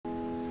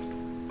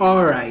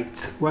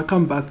Alright,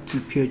 welcome back to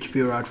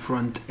PHPRad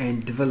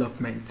front-end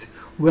development.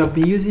 We have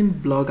been using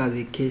blog as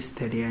a case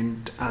study,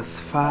 and as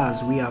far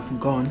as we have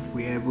gone,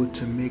 we are able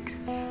to make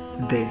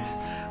this,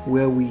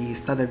 where we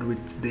started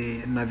with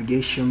the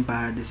navigation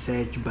bar, the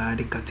search bar,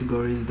 the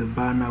categories, the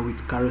banner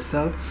with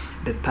carousel,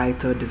 the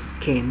title, the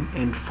skin,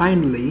 and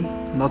finally,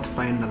 not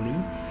finally,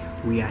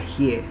 we are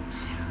here.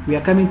 We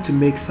are coming to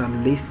make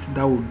some lists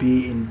that will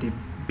be in the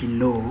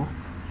below.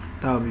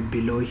 That will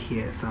be below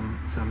here, some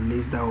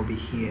lists that will be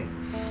here.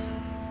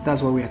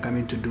 That's what we are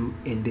coming to do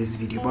in this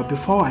video. But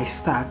before I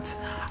start,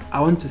 I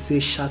want to say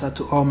shout out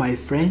to all my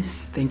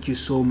friends. Thank you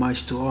so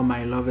much to all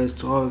my lovers,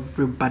 to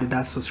everybody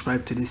that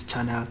subscribed to this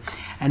channel,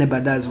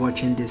 anybody that is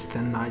watching this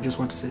thing. I just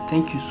want to say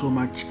thank you so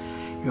much.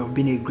 You have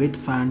been a great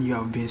fan. You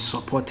have been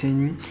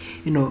supporting.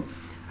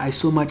 I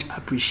so much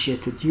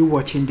appreciate it. You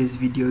watching this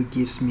video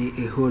gives me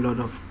a whole lot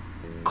of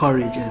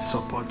courage and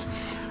support.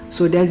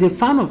 So there's a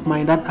fan of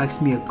mine that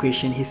asked me a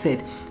question. He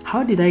said,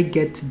 how did I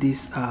get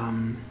this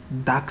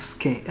dark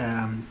skin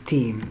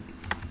theme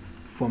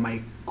for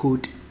my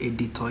code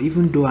editor,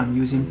 even though I'm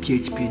using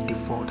PHP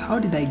default? How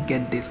did I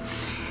get this?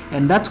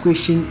 And that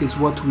question is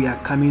what we are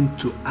coming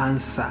to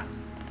answer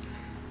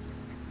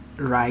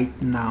right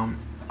now.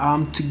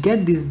 To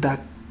get this dark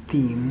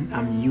theme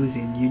I'm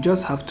using, you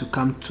just have to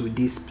come to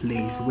this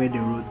place where they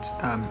wrote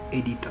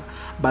editor.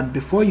 But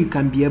before you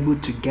can be able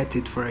to get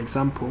it, for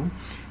example,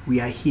 we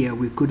are here,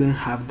 we couldn't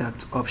have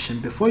that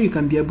option. Before you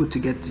can be able to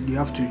get it, you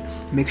have to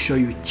make sure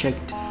you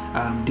checked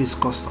this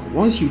custom.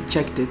 Once you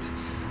checked it,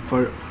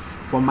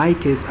 for my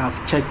case,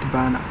 I've checked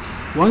banner.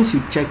 Once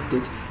you checked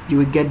it, you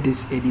will get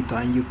this editor,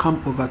 and you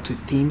come over to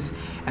themes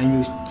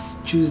and you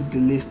choose the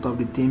list of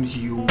the themes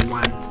you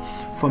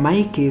want. For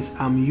my case,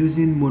 I'm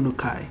using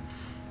Monokai,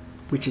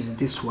 which is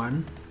this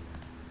one,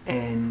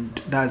 and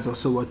that's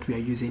also what we are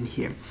using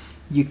here.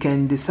 You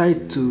can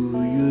decide to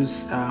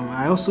use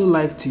I also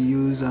like to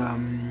use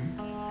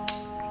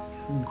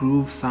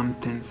groove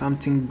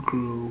something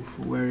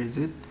groove. Where is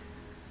it?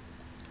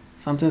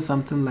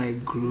 Something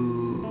like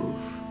groove.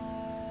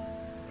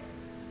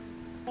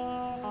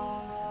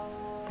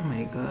 Oh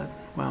my god,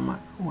 where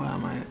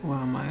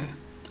am I?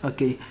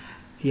 Okay,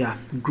 yeah,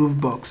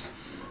 groove box.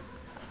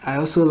 I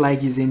also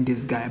like using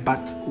this guy,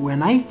 but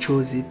when I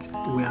chose it,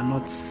 we are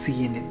not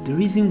seeing it. The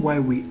reason why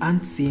we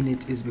aren't seeing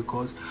it is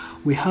because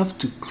we have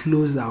to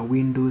close our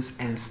windows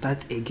and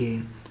start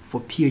again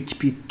for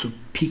PHP to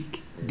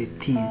pick the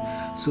theme.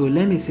 So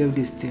let me save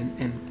this thing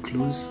and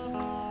close,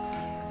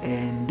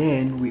 and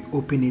then we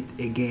open it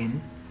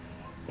again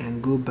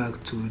and go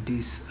back to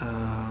this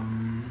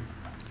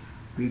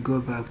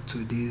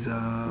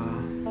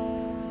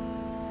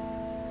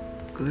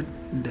good.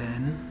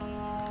 Then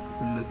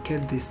look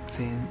at this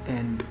thing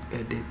and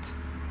edit.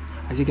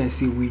 As you can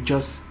see, we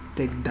just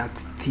take that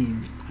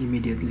theme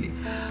immediately.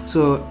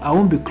 So I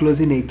won't be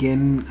closing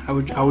again. I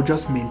will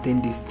just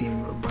maintain this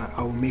theme, but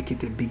I will make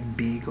it a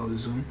big or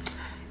zoom.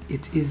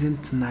 It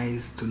isn't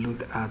nice to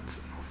look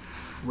at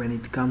when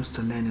it comes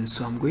to learning,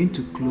 so I'm going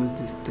to close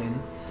this thing.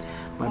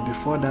 But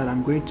before that,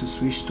 I'm going to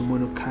switch to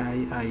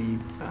Monokai I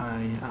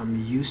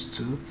am used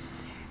to,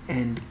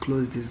 and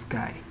close this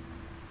guy.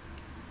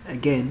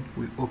 Again,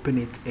 we open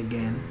it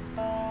again,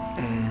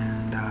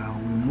 and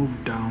we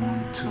move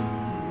down to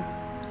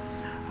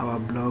our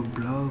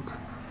blog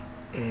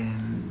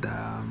and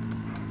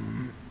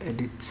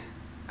edit.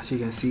 As you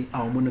can see,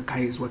 our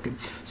Monokai is working.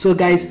 So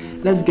guys,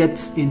 let's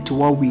get into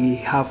what we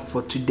have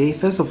for today.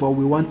 First of all,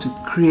 we want to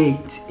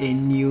create a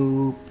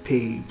new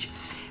page.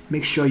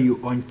 Make sure you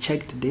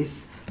unchecked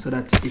this so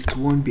that it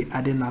won't be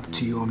adding up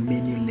to your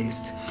menu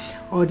list.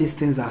 All these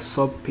things are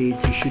sub page.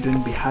 You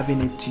shouldn't be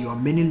having it to your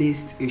menu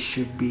list. It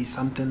should be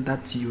something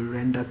that you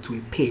render to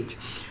a page.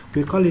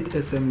 We call it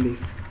SM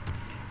list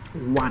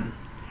 1.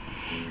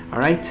 All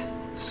right,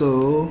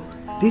 so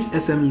this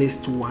SM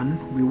list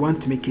 1, we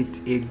want to make it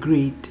a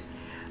grid.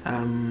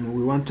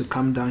 We want to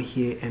come down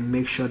here and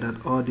make sure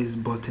that all these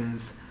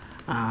buttons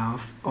are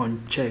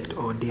unchecked,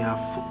 or they are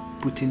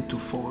put into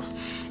false.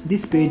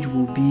 This page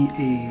will be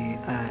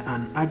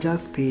an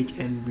adjust page,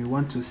 and we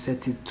want to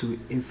set it to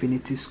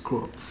infinity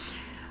scroll.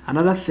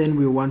 Another thing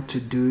we want to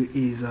do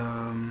is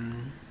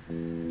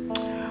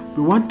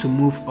we want to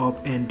move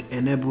up and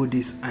enable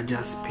this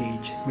adjust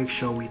page. Make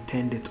sure we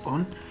turn it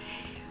on.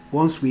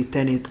 Once we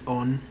turn it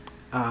on,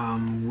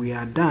 we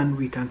are done.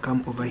 We can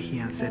come over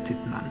here and set it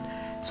none.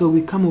 So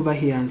we come over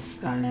here and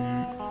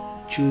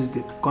choose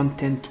the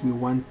content we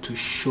want to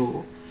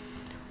show.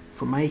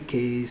 For my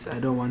case, I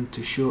don't want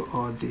to show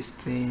all these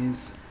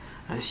things.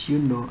 As you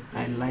know,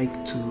 I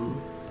like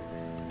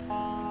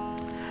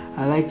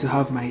to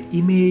have my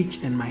image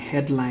and my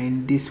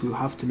headline. This will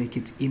have to make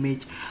it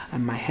image,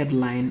 and my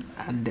headline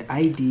and the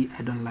ID,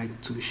 I don't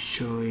like to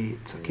show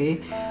it. Okay,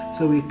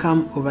 so we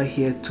come over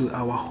here to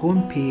our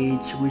home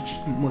page, which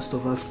most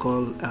of us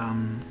call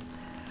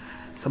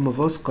some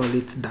of us call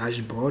it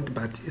dashboard,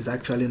 but it's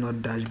actually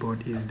not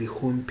dashboard, it's the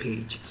home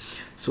page.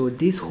 So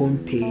this home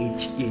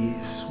page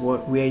is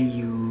where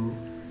you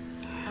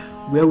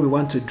where we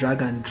want to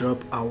drag and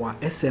drop our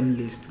SM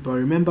list. But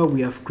remember,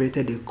 we have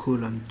created a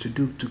column.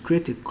 To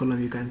create a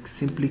column, you can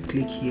simply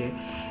click here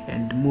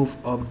and move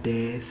up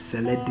there,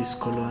 select this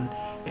column,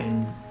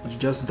 and you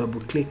just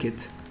double click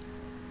it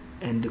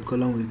and the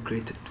column will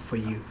create it for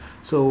you.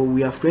 So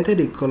we have created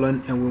a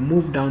column, and we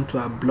move down to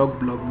our block,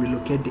 we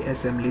locate the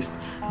SM list,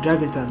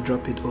 drag it and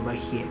drop it over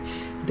here.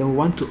 Then we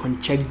want to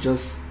uncheck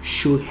just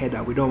show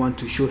header. We don't want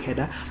to show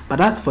header, but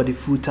that's for the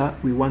footer.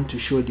 We want to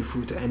show the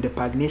footer, and the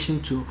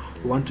pagination too,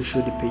 we want to show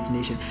the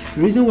pagination.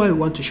 The reason why we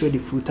want to show the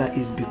footer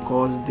is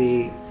because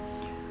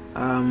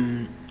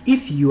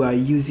if you are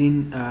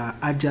using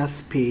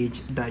Ajax page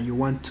that you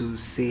want to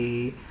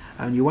say,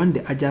 and you want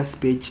the Ajax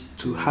page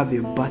to have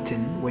a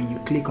button, when you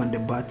click on the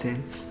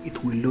button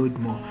it will load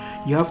more.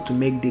 You have to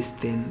make this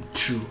thing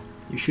true.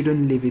 You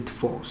shouldn't leave it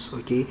false.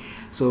 Okay,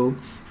 so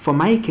for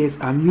my case,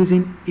 I'm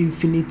using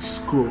infinite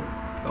scroll,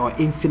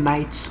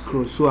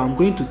 so I'm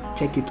going to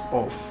check it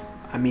off.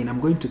 I'm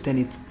going to turn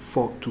it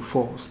to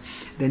false.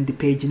 Then the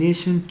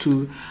pagination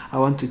too, I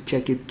want to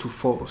check it to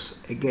false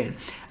again.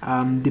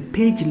 The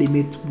page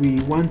limit, we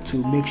want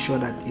to make sure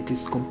that it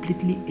is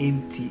completely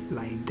empty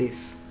like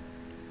this.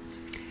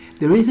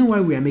 The reason why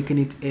we are making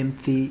it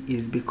empty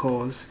is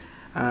because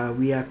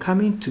we are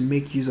coming to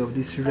make use of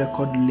this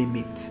record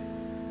limit.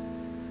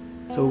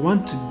 So we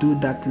want to do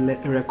that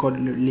record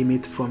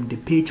limit from the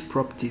page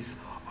properties,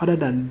 other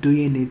than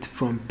doing it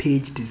from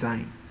page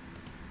design.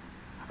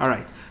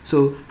 Alright,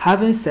 so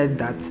having said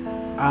that,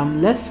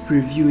 let's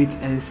preview it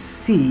and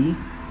see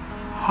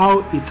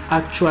how it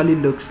actually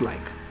looks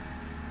like.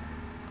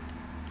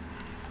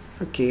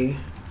 Okay,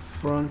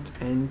 front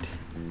end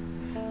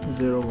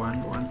 0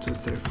 1 1 2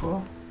 3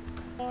 4.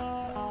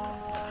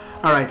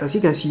 Alright, as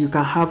you can see, you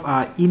can have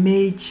our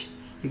image,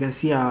 you can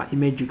see our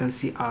image, you can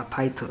see our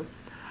title.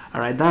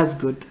 Alright, that's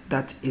good,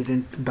 that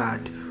isn't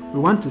bad. We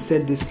want to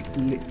set this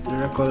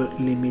record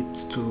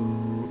limit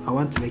to, I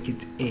want to make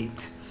it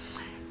 8,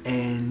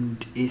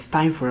 and it's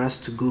time for us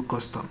to go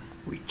custom.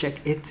 We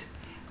check it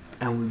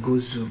and we go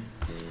zoom,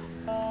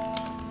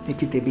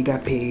 make it a bigger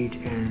page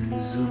and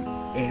zoom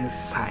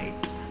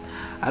inside.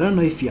 I don't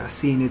know if you are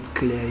seeing it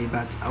clearly,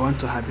 but I want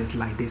to have it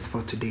like this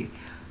for today.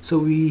 So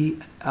we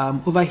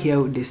over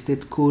here they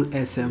state col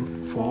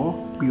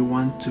SM4, we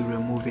want to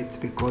remove it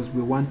because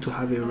we want to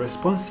have a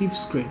responsive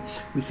screen.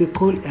 We say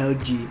col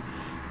LG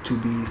to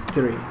be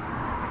 3,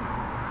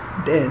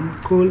 then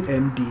col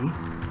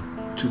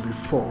MD to be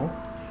 4,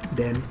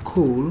 then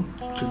col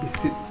to be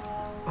 6.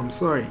 I'm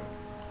sorry.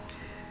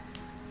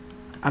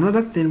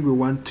 Another thing we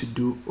want to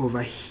do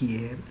over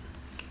here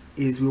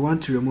is we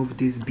want to remove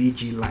this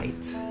BG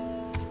light.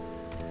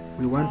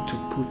 We want to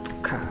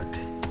put card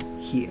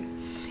here,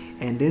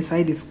 and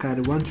inside this card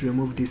we want to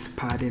remove this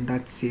padding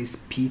that says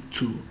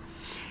P2.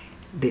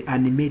 The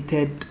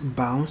animated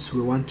bounce,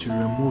 we want to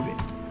remove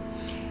it.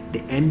 The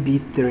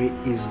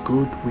MB3 is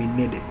good, we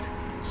need it.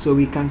 So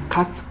we can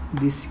cut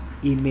this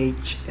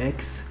image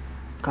X,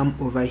 come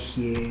over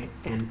here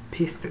and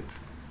paste it.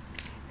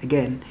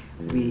 Again,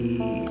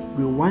 we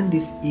want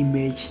this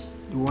image,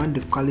 we want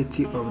the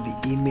quality of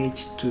the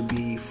image to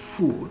be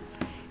full.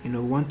 We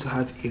want to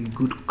have a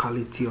good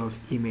quality of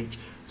image.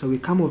 So we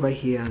come over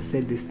here and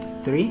set this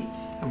to 3,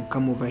 and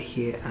come over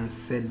here and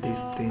set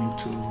this thing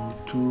to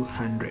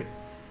 200.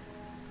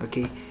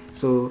 Okay,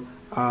 so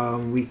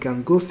we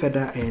can go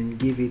further and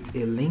give it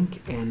a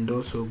link, and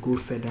also go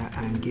further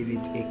and give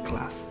it a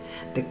class.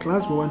 The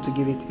class we want to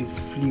give it is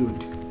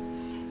fluid,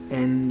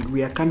 and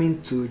we are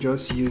coming to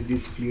just use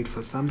this fluid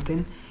for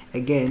something.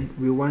 Again,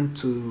 we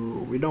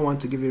don't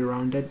want to give it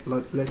rounded,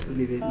 let's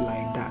leave it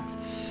like that.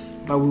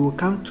 But we will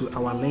come to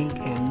our link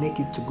and make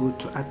it to go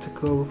to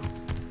article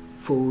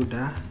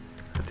folder.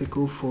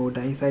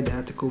 Inside the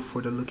article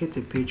folder, locate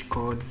a page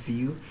called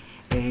view,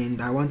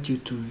 and I want you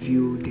to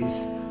view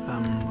this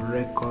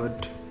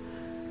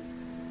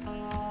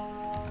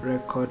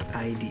record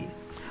ID.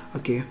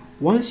 Okay,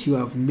 once you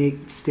have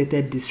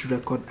stated this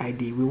record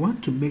ID, we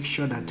want to make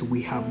sure that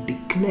we have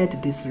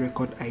declared this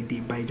record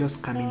ID by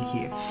just coming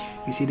here.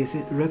 You see, they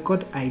say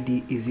record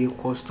ID is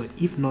equals to,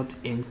 if not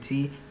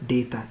empty,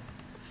 data.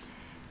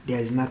 There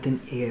is nothing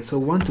here, so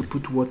we want to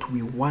put what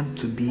we want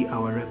to be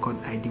our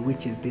record ID,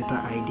 which is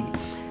data ID,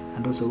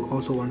 and we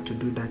also want to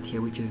do that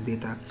here, which is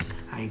data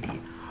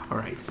ID.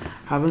 Alright,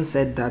 having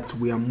said that,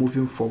 we are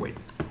moving forward,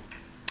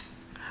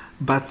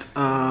 but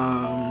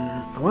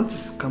I want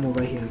to come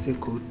over here and say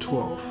code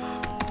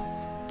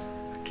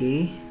 12,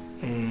 okay,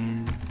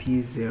 and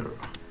P0.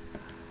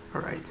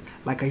 Alright,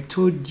 like I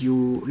told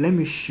you, let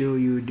me show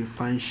you the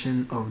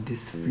function of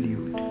this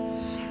fluid.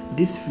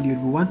 This fluid,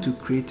 we want to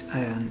create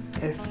an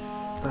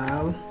S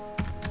style,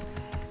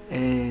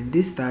 and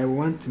this style we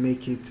want to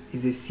make it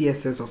is a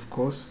CSS, of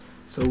course.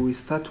 So we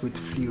start with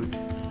fluid,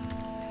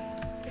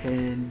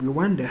 and we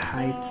want the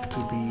height to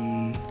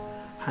be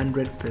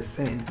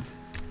 100%,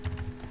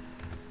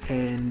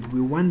 and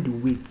we want the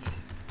width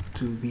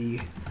to be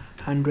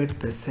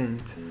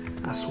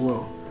 100% as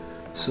well.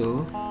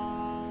 So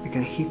we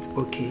can hit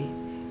OK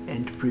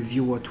and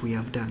preview what we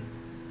have done.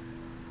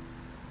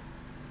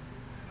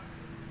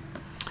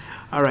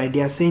 All right,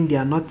 they are saying they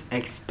are not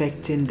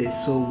expecting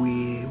this, so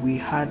we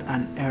had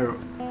an error.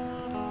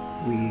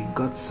 We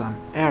got some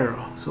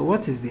error. So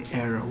what is the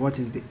error? What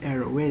is the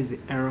error? Where is the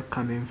error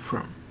coming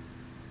from?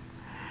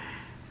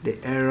 The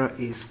error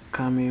is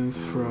coming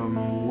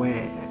from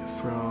where?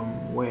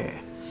 From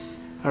where?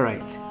 All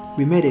right,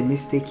 we made a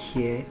mistake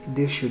here.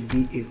 This should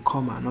be a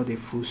comma, not a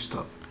full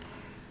stop.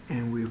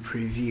 And we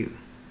preview.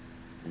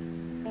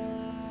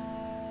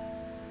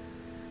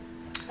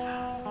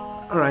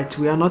 All right,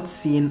 we are not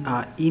seeing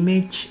our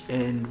image,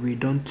 and we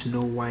don't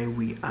know why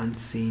we aren't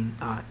seeing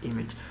our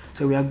image.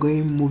 So we are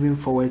moving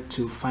forward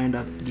to find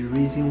out the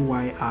reason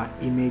why our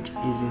image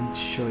isn't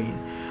showing.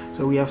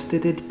 So we have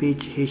stated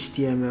page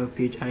HTML,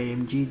 page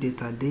img,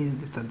 data this,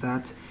 data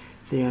that,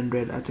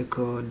 300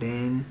 article,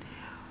 then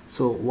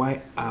so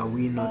why are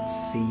we not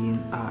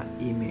seeing our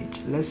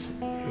image? Let's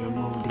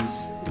remove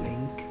this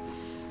link.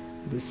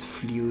 This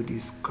fluid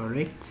is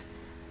correct.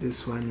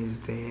 This one is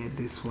there,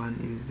 this one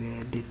is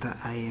there, data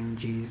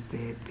img is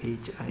there,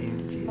 page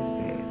img is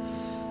there.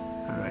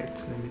 All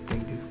right, let me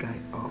take this guy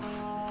off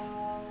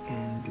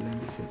and let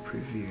me say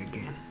preview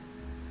again.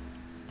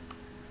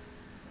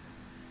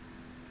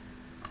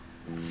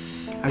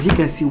 As you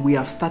can see, we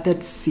have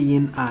started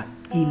seeing our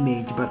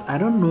image, but I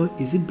don't know,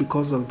 is it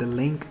because of the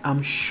link?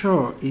 I'm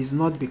sure it's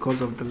not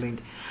because of the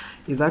link.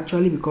 It's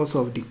actually because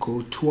of the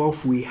code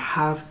 12 we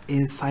have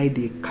inside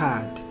the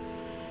card.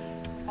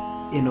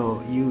 You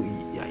know,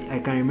 I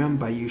can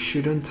remember you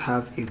shouldn't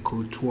have a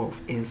code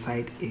 12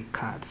 inside a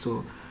card.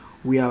 So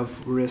we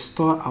have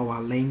restored our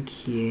link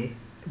here,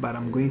 but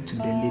I'm going to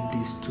delete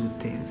these two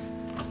things.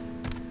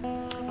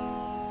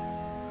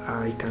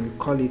 I can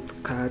call it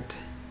card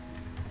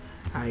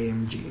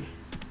img.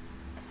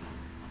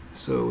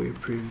 So we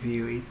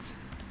preview it.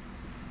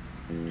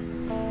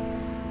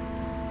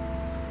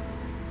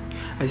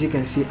 As you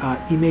can see, our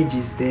image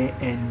is there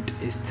and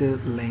it's still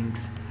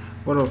links.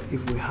 What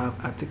if we have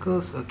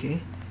articles?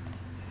 Okay,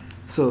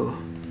 so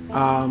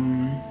I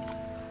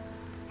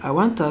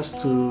want us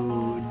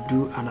to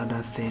do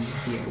another thing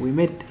here. We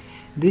made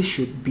this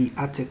should be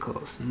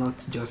articles,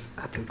 not just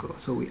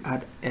articles, so we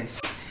add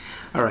s.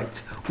 All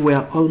right, we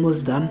are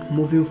almost done.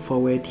 Moving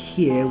forward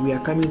here, we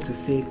are coming to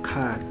say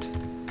card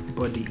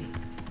body,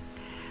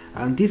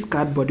 and this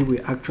card body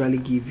will actually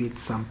give it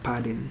some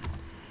padding,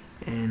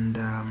 and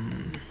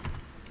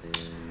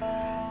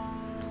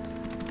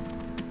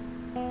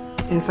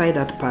inside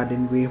that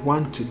padding we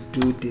want to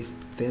do this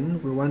thing.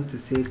 We want to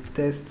say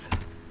text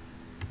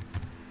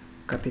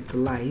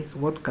capitalize.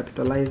 What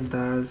capitalize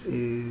does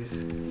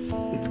is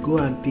it go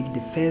and pick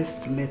the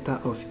first letter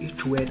of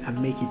each word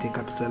and make it a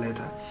capital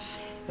letter.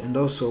 And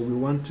also we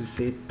want to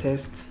say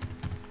text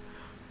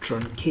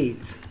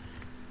truncate.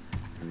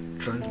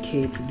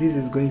 This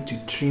is going to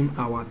trim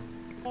our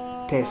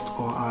text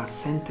or our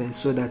sentence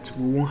so that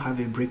we won't have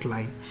a break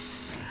line.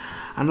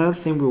 Another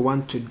thing we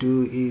want to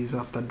do is,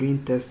 after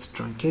doing text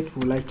truncate,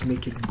 we like to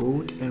make it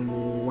bold, and we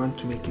want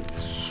to make it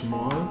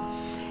small,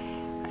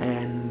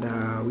 and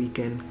we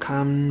can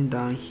come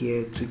down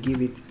here to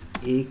give it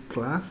a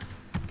class.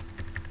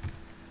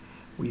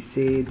 We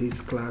say this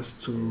class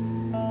to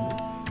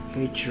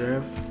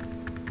href,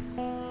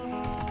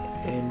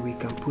 and we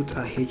can put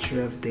a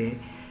href there.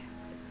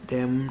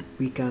 Then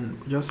we can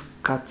just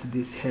cut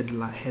this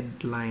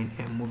headline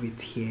and move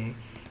it here.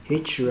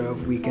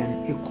 Href, we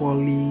can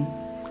equally,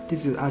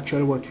 this is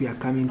actually what we are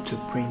coming to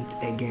print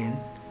again,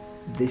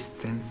 this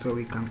thing, so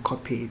we can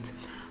copy it,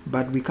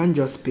 but we can't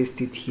just paste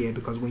it here,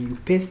 because when you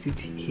paste it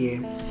here,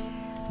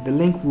 the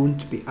link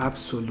won't be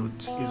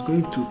absolute. It's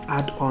going to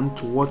add on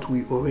to what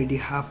we already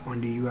have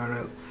on the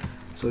URL.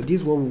 So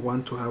this is what we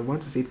want to have. We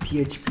want to say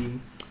PHP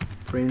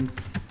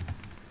print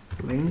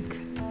link,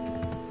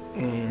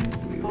 and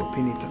we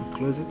open it and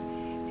close it.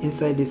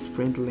 Inside this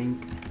print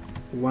link,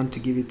 we want to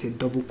give it a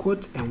double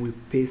quote, and we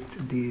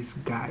paste these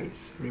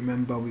guys.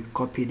 Remember, we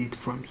copied it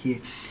from here.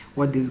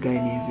 What this guy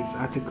means is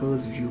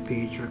articles, view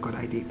page, record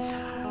ID.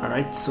 All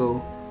right,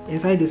 so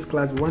inside this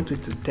class, we want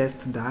it to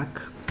test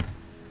dark,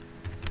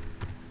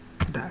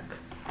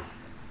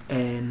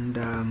 and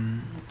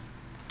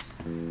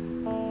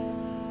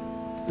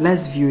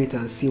let's view it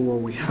and see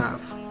what we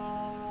have.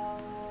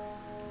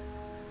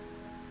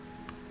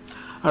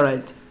 All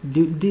right,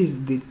 this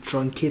is the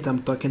truncate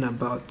I'm talking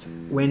about.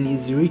 When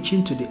it's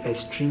reaching to the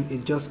extreme,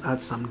 it just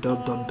adds some ...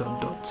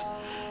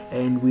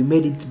 And we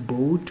made it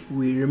bold.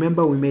 We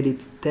remember we made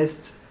it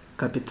text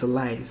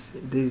capitalize.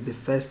 This is the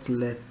first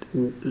letter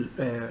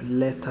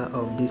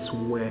of this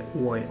word,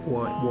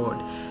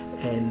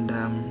 and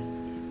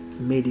it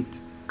made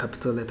it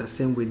capital letter.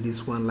 Same with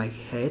this one, like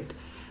head.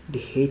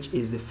 The H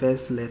is the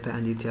first letter,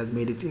 and it has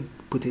made it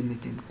putting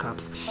it in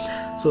caps.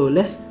 So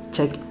let's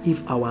check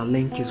if our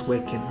link is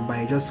working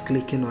by just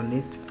clicking on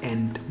it,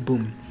 and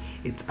boom,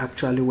 it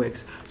actually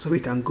works. So we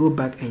can go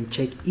back and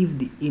check if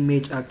the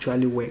image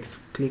actually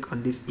works. Click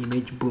on this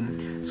image,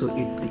 boom, so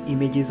the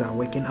images are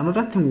working.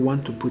 Another thing we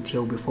want to put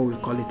here before we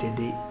call it a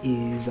day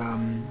is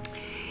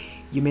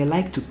you may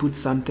like to put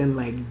something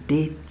like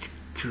date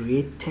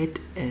created,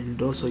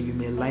 and also you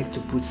may like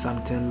to put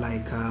something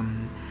like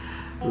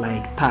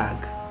like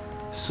tag.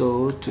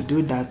 So to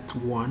do that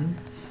one,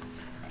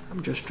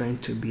 I'm just trying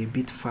to be a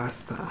bit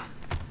faster.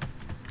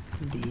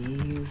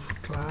 Div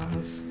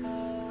class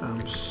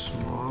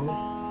small,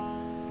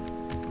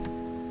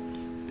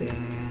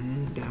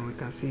 then we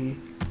can say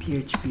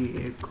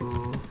PHP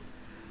echo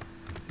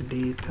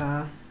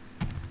data.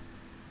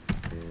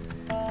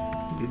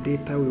 The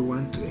data we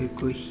want to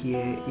echo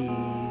here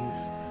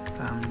is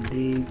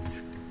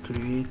date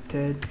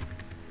created,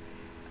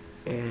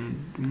 and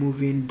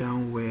moving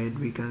downward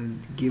we can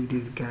give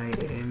this guy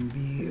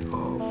MB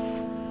of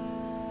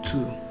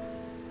 2,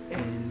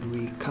 and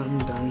we come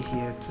down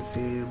here to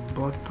say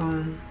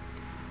button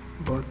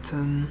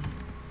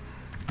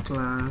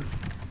class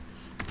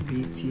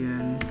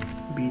btn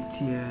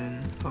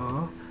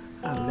or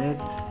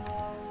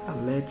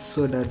alert,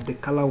 so that the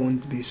color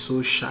won't be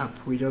so sharp.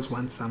 We just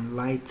want some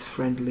light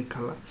friendly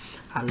color.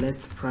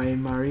 Alert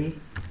primary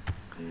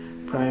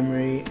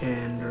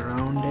and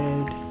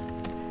rounded,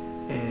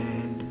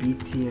 and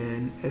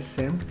btn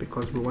sm,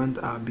 because we want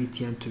our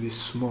btn to be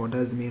small.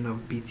 That's the meaning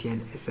of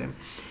btn sm.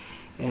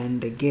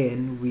 And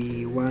again,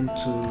 we want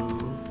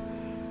to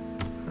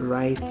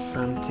write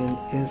something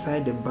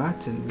inside the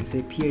button. We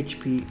say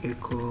PHP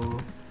echo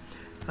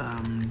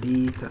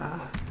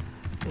data,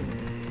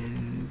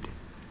 and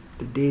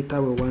the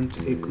data we want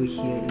to echo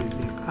here is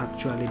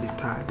actually the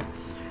tag.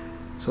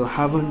 So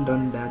having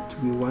done that,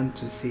 we want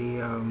to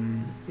say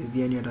is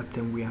there any other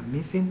thing we are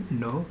missing?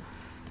 No.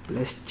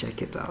 Let's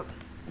check it out.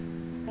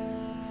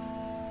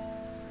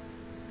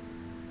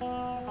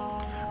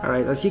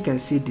 Alright, as you can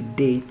see the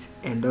date,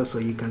 and also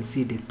you can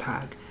see the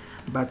tag,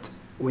 but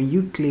when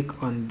you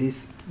click on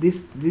this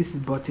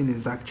button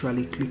is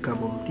actually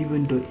clickable,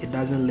 even though it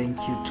doesn't link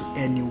you to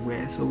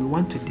anywhere. So we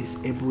want to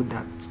disable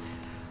that.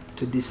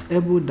 To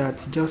disable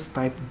that, just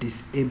type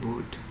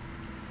disabled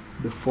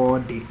before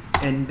the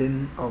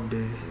ending of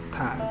the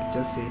tag.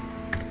 Just say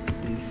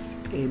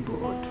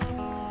disabled.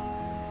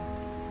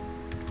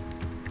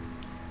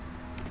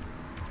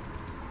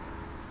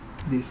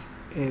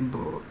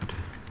 Disabled.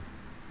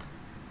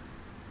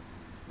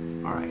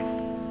 All right.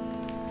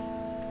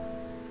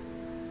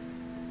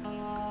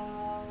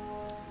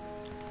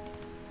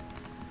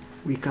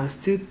 We can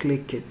still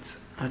click it.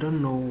 I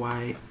don't know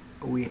why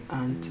we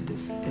aren't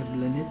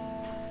disabling it.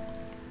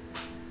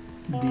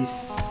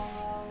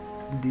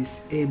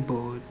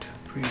 Disabled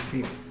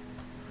preview.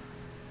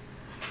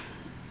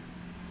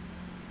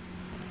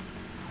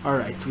 All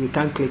right, we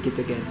can click it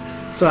again.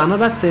 So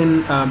another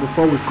thing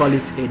before we call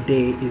it a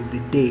day is the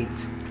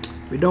date.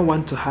 We don't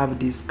want to have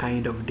this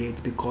kind of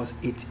date because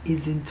it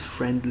isn't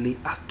friendly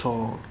at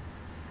all.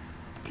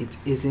 It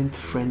isn't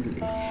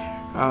friendly.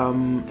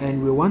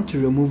 And we want to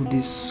remove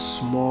this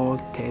small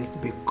text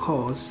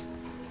because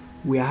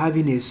we are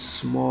having a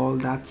small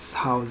that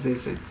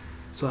houses it.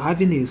 So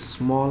having a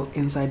small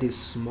inside a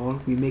small,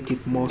 we make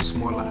it more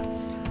smaller.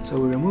 So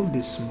we remove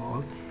the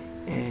small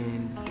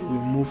and we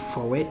move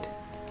forward.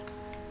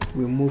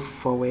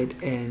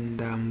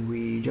 And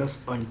we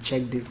just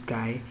uncheck this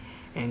guy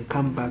and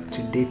come back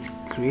to date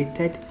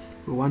created.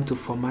 We want to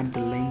format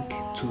the link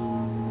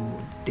to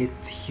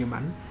date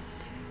human,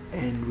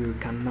 and we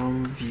can now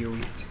view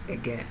it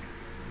again.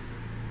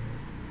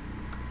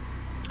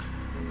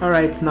 All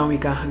right, now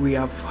we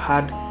have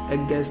had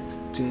August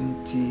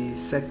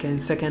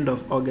 2nd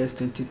of August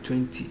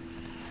 2020,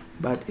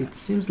 but it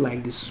seems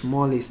like the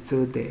small is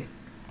still there.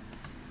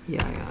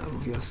 Yeah,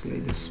 obviously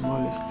the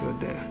small is still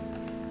there.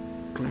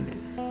 Cleaning.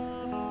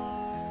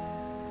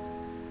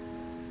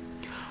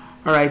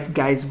 All right,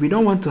 guys, we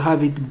don't want to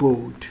have it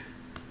bold.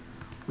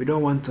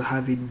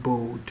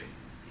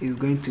 It's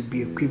going to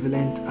be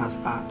equivalent as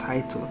our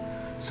title.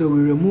 So we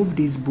remove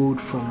this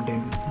bold from the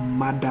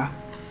mother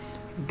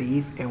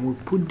div, and we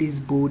put this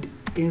bold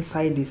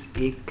inside this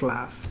A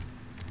class,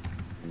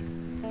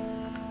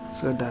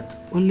 so that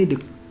only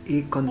the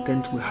A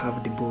content will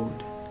have the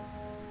bold.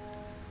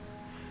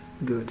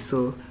 Good.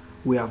 So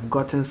we have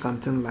gotten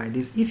something like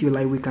this. If you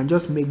like, we can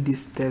just make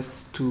this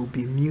text to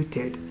be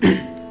muted.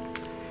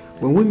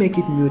 When we make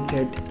it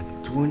muted,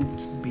 it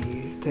won't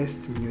be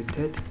text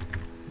muted.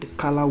 The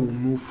color will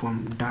move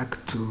from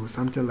dark to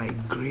something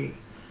like gray.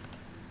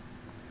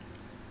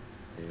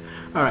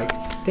 All right,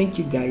 thank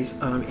you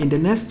guys. In the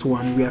next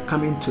one, we are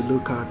coming to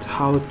look at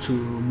how to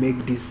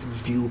make this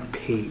view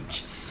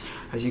page.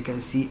 As you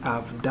can see,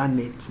 I've done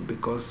it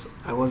because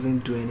I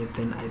wasn't doing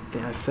anything.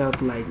 I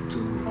felt like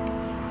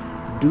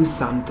to do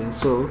something.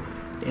 So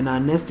in our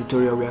next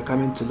tutorial, we are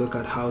coming to look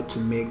at how to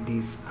make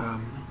this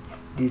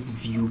this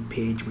view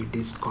page with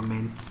these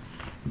comments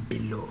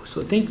below.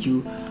 So thank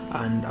you,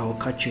 and I'll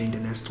catch you in the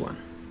next one.